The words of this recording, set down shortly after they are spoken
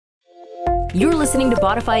You're listening to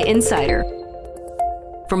Bodify Insider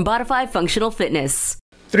from Bodify Functional Fitness.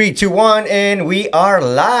 3, 2, 1, and we are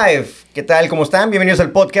live. ¿Qué tal? ¿Cómo están? Bienvenidos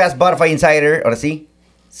al podcast Bodify Insider. Ahora sí,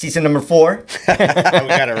 season number 4. We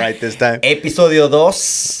got it right this time. Episodio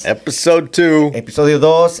 2. Episode 2. Episodio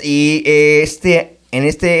 2. Y en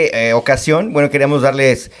esta ocasión, bueno, queríamos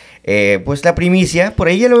darles pues la primicia. Por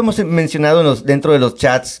ahí ya lo hemos mencionado dentro de los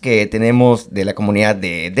chats que tenemos de la comunidad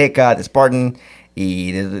de DECA, de Spartan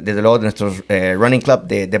y desde luego de nuestro running club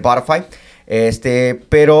de Bodify.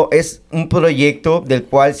 Pero es un proyecto del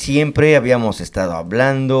cual siempre habíamos estado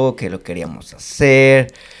hablando, que lo queríamos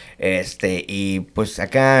hacer. Y pues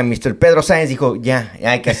acá Mr. Pedro Saenz dijo, ya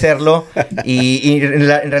hay que hacerlo. y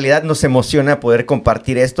en realidad nos emociona poder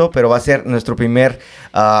compartir esto, pero va a ser nuestro primer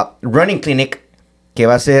running clinic, que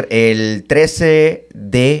va a ser el 13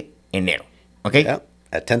 de enero. ¿Ok? Yeah,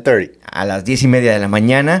 at 10:30. A las 10:30 de la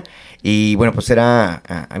mañana. Y bueno, pues será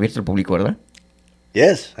abierto al público, ¿verdad?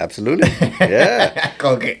 Yes, absolutely. Yeah.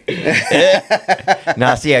 ¿Cómo que?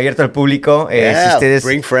 No, sí, abierto al público. Yeah, si ustedes...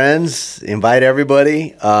 bring friends, invite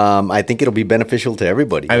everybody. I think it'll be beneficial to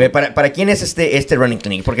everybody. A ver, ¿para quién es este running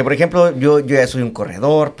clinic? Porque, por ejemplo, yo ya soy un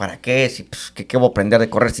corredor. ¿Para qué? Si, pues, ¿qué voy a aprender de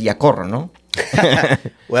correr si ya corro, no?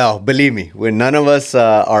 Well, believe me, none of us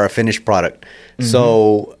are a finished product. Mm-hmm.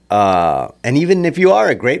 So, and even if you are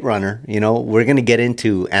a great runner, you know, we're going to get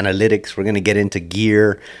into analytics. We're going to get into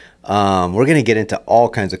gear. We're going to get into all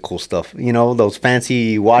kinds of cool stuff. You know, those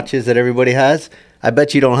fancy watches that everybody has. I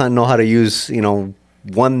bet you don't know how to use,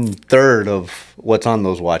 1/3 of what's on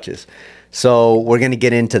those watches. So we're going to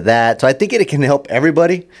get into that. So I think it can help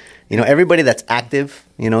everybody. You know, everybody that's active.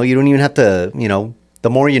 You know, you don't even have to, the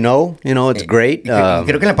more you know, it's great. Creo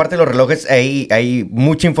que en la parte de los relojes hay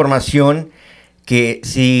mucha información que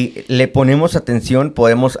si le ponemos atención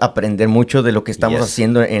podemos aprender mucho de lo que estamos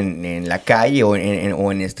haciendo en la calle o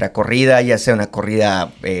en nuestra corrida, ya sea una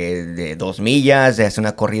corrida de 2 millas, ya sea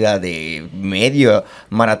una corrida de medio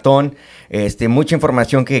maratón. Mucha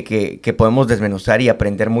información que podemos desmenuzar y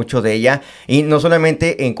aprender mucho de ella. Y no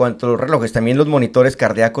solamente en cuanto a los relojes, también los monitores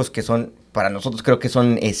cardíacos, que son, para nosotros creo que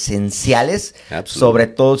son esenciales. Absolutely. Sobre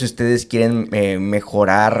todo si ustedes quieren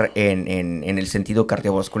mejorar en el sentido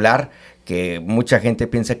cardiovascular, que mucha gente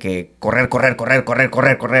piensa que correr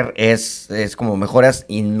es como mejoras,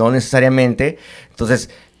 y no necesariamente.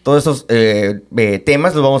 Entonces, todos esos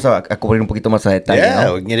temas los vamos a cubrir un poquito más a detalle. Yeah,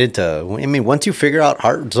 ¿no? we can get into. I mean, once you figure out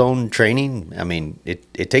heart zone training, I mean,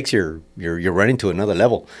 it takes your running to another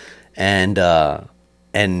level, and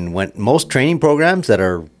when most training programs that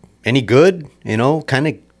are any good, kind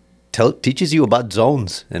of teaches you about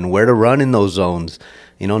zones and where to run in those zones.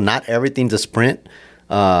 Not everything's a sprint.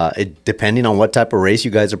 Depending on what type of race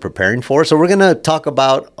you guys are preparing for. So we're going to talk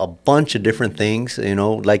about a bunch of different things.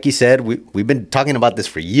 Like you said, we've been talking about this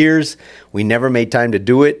for years. We never made time to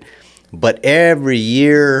do it. But every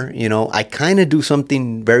year, I kind of do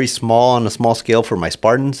something very small on a small scale for my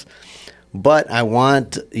Spartans. But I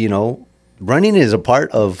want, running is a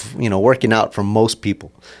part of, working out for most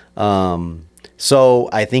people. So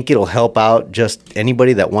I think it'll help out just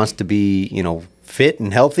anybody that wants to be, fit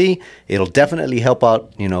and healthy. It'll definitely help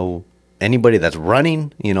out, anybody that's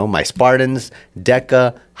running, my Spartans,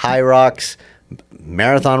 DECA, High Rocks,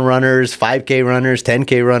 marathon runners, 5K runners,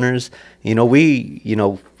 10K runners.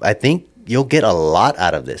 I think you'll get a lot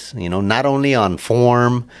out of this, not only on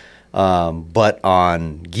form, but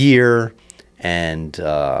on gear and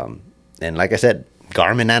like I said,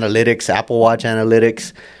 Garmin analytics, Apple Watch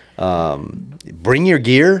analytics. Bring your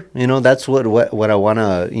gear. That's what I want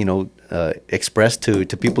to, express to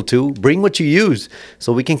people too. Bring what you use,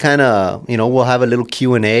 so we can kind of, we'll have a little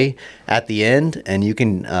Q&A at the end, and you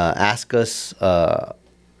can ask us.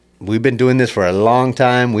 We've been doing this for a long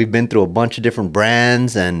time. We've been through a bunch of different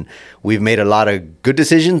brands, and we've made a lot of good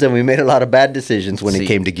decisions, and we made a lot of bad decisions when it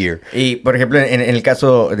came to gear. Y, por ejemplo, en el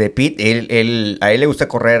caso de Pete, a él le gusta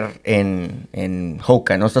correr en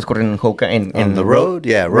Hoka, ¿no? ¿Estás corriendo en Hoka? On the road?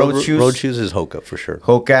 Yeah, road shoes. Road shoes is Hoka, for sure.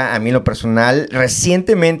 Hoka, a mí en lo personal,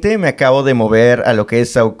 recientemente me acabo de mover a lo que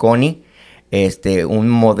es Saucony, un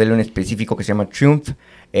modelo en específico que se llama Triumph.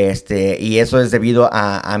 Y eso es debido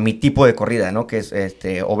a mi tipo de corrida, ¿no? Que es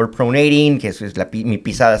overpronating, que es mi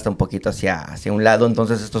pisada está un poquito hacia un lado.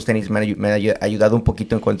 Entonces estos tenis me han ayudado un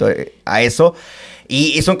poquito en cuanto a eso.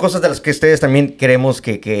 Y son cosas de las que ustedes también queremos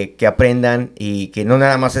que aprendan, y que no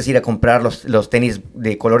nada más es ir a comprar los tenis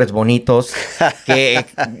de colores bonitos. Que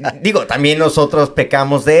digo, también nosotros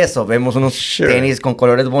pecamos de eso. Vemos unos tenis con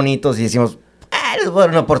colores bonitos y decimos, les voy a dar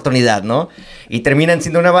una oportunidad, ¿no? Y terminan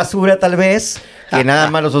siendo una basura, tal vez, que nada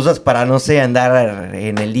más los usas para, no sé, andar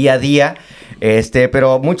en el día a día.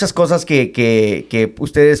 Pero muchas cosas que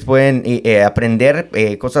ustedes pueden aprender,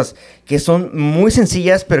 cosas que son muy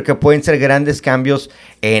sencillas, pero que pueden ser grandes cambios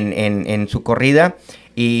en su corrida.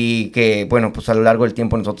 Y que, bueno, pues a lo largo del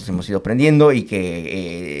tiempo nosotros hemos ido aprendiendo y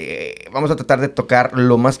que vamos a tratar de tocar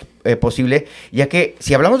lo más posible, ya que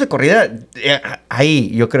si hablamos de corrida,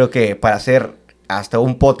 ahí yo creo que para hacer hasta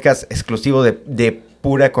un podcast exclusivo de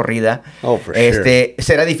pura corrida,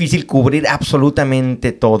 será difícil cubrir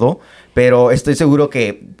absolutamente todo, pero estoy seguro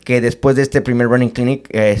que después de este primer Running Clinic,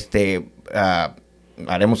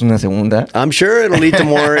 haremos una segunda. I'm sure it'll lead to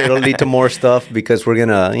more. It'll lead to more stuff because we're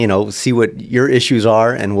gonna, see what your issues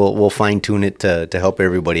are, and we'll fine tune it to help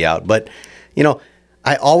everybody out. But,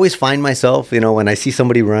 I always find myself, when I see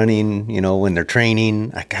somebody running, when they're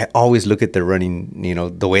training, I always look at their running,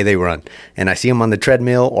 the way they run, and I see them on the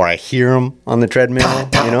treadmill or I hear them on the treadmill,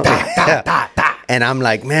 and I'm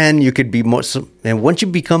like, man, you could be more. And once you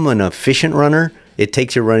become an efficient runner, it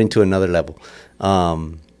takes your running to another level.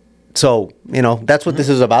 So, that's what this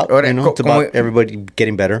is about. It's about everybody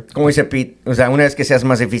getting better. Como dice Pete, o sea, una vez que seas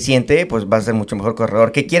más eficiente, pues vas a ser mucho mejor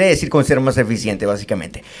corredor. ¿Qué quiere decir con ser más eficiente,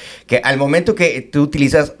 básicamente? Que al momento que tú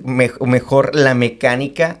utilizas mejor la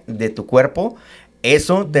mecánica de tu cuerpo,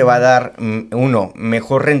 eso te va a dar,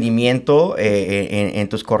 mejor rendimiento en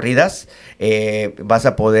tus corridas. Vas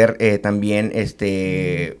a poder también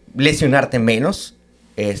lesionarte menos.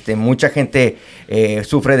 Mucha gente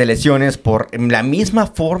sufre de lesiones por la misma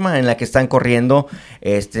forma en la que están corriendo.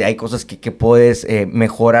 Hay cosas que puedes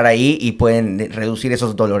mejorar ahí y pueden reducir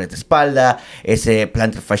esos dolores de espalda, ese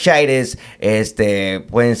plantar fasciitis,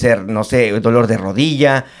 pueden ser, no sé, dolor de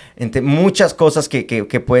rodilla, muchas cosas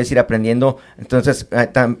que puedes ir aprendiendo. Entonces,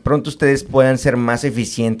 tan pronto ustedes puedan ser más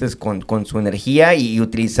eficientes con su energía y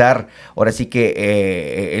utilizar, ahora sí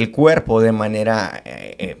que el cuerpo de manera...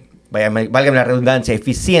 válgame la redundancia,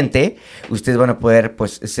 eficiente, ustedes van a poder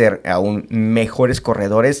pues ser aún mejores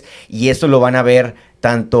corredores, y esto lo van a ver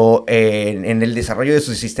tanto en el desarrollo de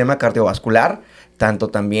su sistema cardiovascular, tanto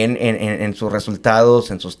también en sus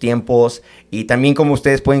resultados, en sus tiempos, y también como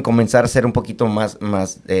ustedes pueden comenzar a hacer un poquito más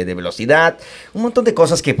de velocidad, un montón de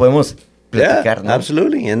cosas que podemos platicar, ¿no?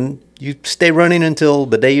 Absolutely, and you stay running until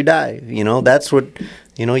the day you die, that's what,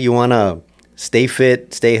 you want to stay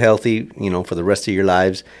fit, stay healthy, for the rest of your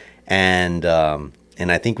lives. And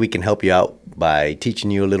I think we can help you out by teaching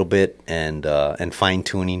you a little bit and fine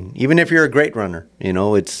tuning. Even if you're a great runner,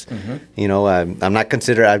 it's I'm not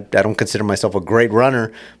I don't consider myself a great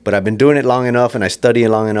runner, but I've been doing it long enough and I study it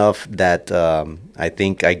long enough that I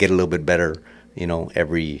think I get a little bit better,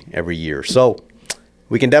 every year. So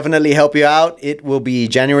we can definitely help you out. It will be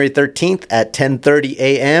January 13th at 10:30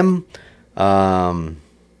 a.m. And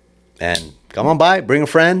come on by, bring a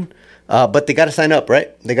friend. But they got to sign up, right?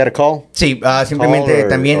 They got to call. Sí, simplemente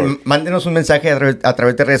también mándenos un mensaje a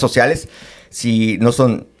través de redes sociales si no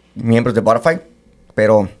son miembros de Bodify,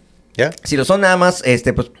 pero si lo son nada más,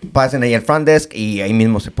 pues pasen ahí al front desk y ahí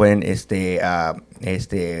mismo se pueden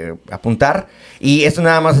apuntar. Y esto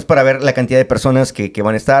nada más es para ver la cantidad de personas que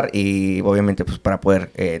van a estar y obviamente pues para poder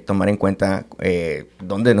tomar en cuenta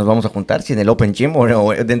dónde nos vamos a juntar, si en el Open Gym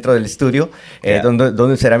o dentro del estudio,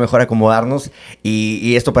 dónde será mejor acomodarnos,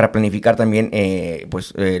 y esto para planificar también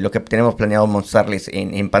lo que tenemos planeado mostrarles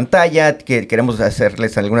en pantalla, que queremos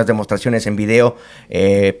hacerles algunas demostraciones en video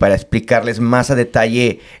para explicarles más a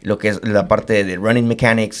detalle lo que es la parte de running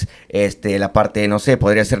mechanics, la parte, no sé,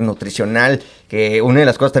 podría ser nutricional, que una de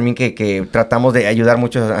las cosas también que tratamos de ayudar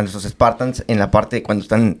mucho a nuestros Spartans en la parte cuando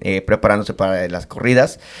están preparándose para las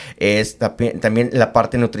corridas, es también la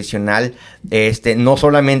parte nutricional, no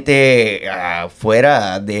solamente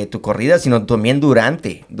fuera de tu corrida, sino también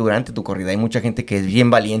durante tu corrida. Hay mucha gente que es bien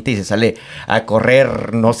valiente y se sale a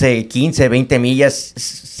correr, no sé, 15, 20 millas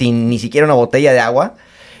sin ni siquiera una botella de agua.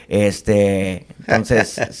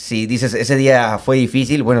 Entonces, si dices, ese día fue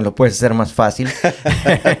difícil, bueno, lo puedes hacer más fácil.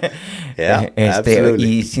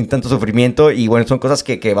 Y sin tanto sufrimiento. Y bueno, son cosas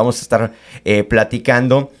que vamos a estar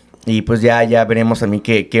platicando. Y pues ya veremos a mí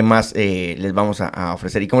qué más les vamos a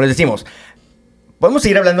ofrecer. Y como les decimos, podemos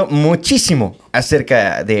seguir hablando muchísimo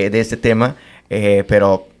acerca de este tema,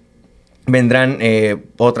 pero vendrán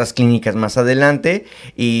otras clínicas más adelante.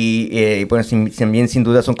 Y bueno, también sin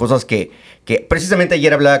duda son cosas que precisamente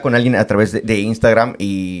ayer hablaba con alguien a través de Instagram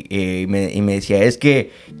y me decía, es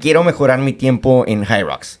que quiero mejorar mi tiempo en High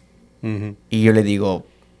Rocks. Uh-huh. Y yo le digo,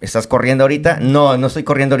 ¿estás corriendo ahorita? No estoy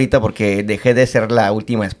corriendo ahorita porque dejé de ser la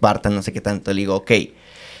última Spartan, no sé qué tanto. Le digo, ok,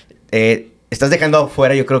 estás dejando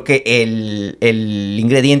afuera yo creo que el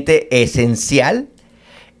ingrediente esencial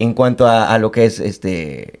en cuanto a lo que es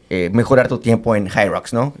mejorar tu tiempo en High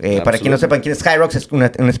Rocks, ¿no? Para quien no sepan quién es High Rocks, es una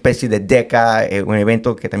especie de DECA, un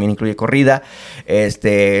evento que también incluye corrida.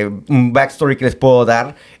 Un backstory que les puedo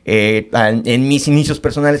dar. En mis inicios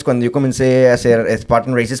personales, cuando yo comencé a hacer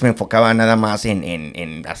Spartan Races, me enfocaba nada más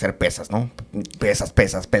en hacer pesas, ¿no? Pesas.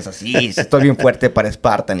 Sí, estoy bien fuerte para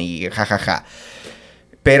Spartan y jajaja.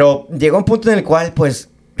 Pero llegó un punto en el cual, pues,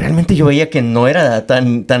 realmente yo veía que no era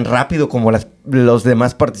tan rápido como los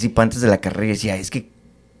demás participantes de la carrera. Y decía, es que,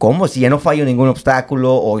 ¿cómo? Si ya no fallo ningún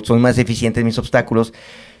obstáculo o soy más eficiente en mis obstáculos,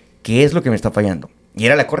 ¿qué es lo que me está fallando? Y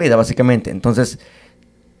era la corrida, básicamente. Entonces,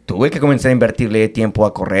 tuve que comenzar a invertirle tiempo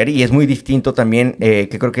a correr. Y es muy distinto también,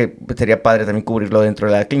 que creo que sería padre también cubrirlo dentro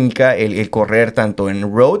de la clínica, el correr tanto en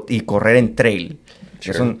road y correr en trail.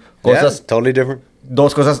 Sure. Son cosas... Yeah, totally different.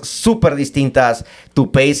 Dos cosas súper distintas.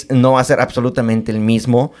 Tu pace no va a ser absolutamente el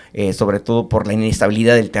mismo, sobre todo por la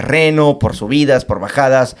inestabilidad del terreno, por subidas, por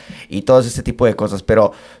bajadas y todo ese tipo de cosas.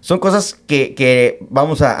 Pero son cosas que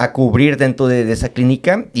vamos a cubrir dentro de esa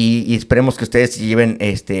clínica y esperemos que ustedes se lleven,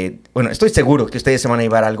 bueno, estoy seguro que ustedes se van a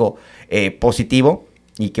llevar algo positivo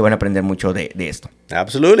y que van a aprender mucho de esto.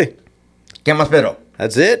 Absolutely. ¿Qué más, Pedro?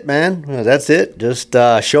 That's it, man. That's it. Just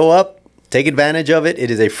show up, take advantage of it. It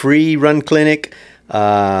is a free run clinic.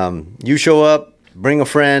 You show up, bring a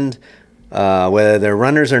friend, whether they're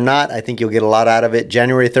runners or not. I think you'll get a lot out of it.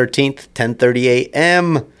 January 13th, 10:30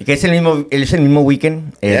 a.m. Que es el mismo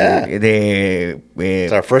weekend. Yeah.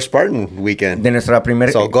 It's our first Spartan weekend. De nuestra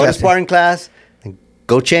primera So go to Spartan class,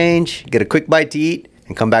 go change, get a quick bite to eat,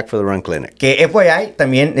 and come back for the run clinic. Que FYI,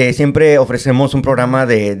 también siempre ofrecemos un programa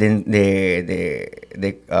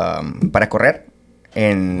para correr.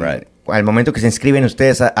 Right. Al momento que se inscriben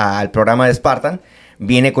ustedes al programa de Spartan,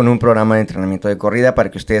 viene con un programa de entrenamiento de corrida para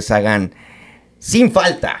que ustedes hagan sin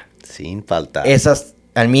falta. Esas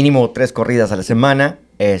al mínimo 3 corridas a la semana.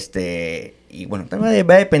 Y bueno, va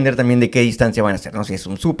a depender también de qué distancia van a hacer, ¿no? Si es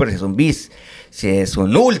un super, si es un bis, si es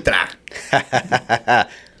un ultra.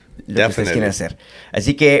 Lo que ustedes quieren hacer.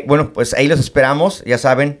 Así que, bueno, pues ahí los esperamos. Ya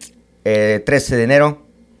saben, 13 de enero.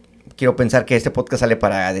 Quiero pensar que este podcast sale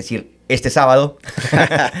para decir este sábado.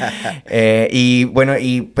 Y bueno,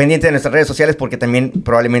 y pendiente de nuestras redes sociales porque también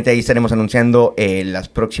probablemente ahí estaremos anunciando las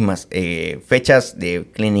próximas fechas de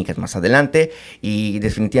clínicas más adelante. Y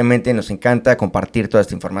definitivamente nos encanta compartir toda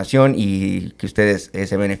esta información y que ustedes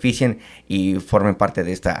se beneficien y formen parte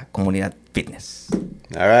de esta comunidad fitness.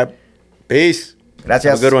 All right. Peace.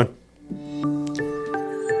 Gracias. Have a good one.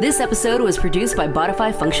 This episode was produced by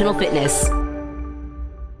Bodify Functional Fitness.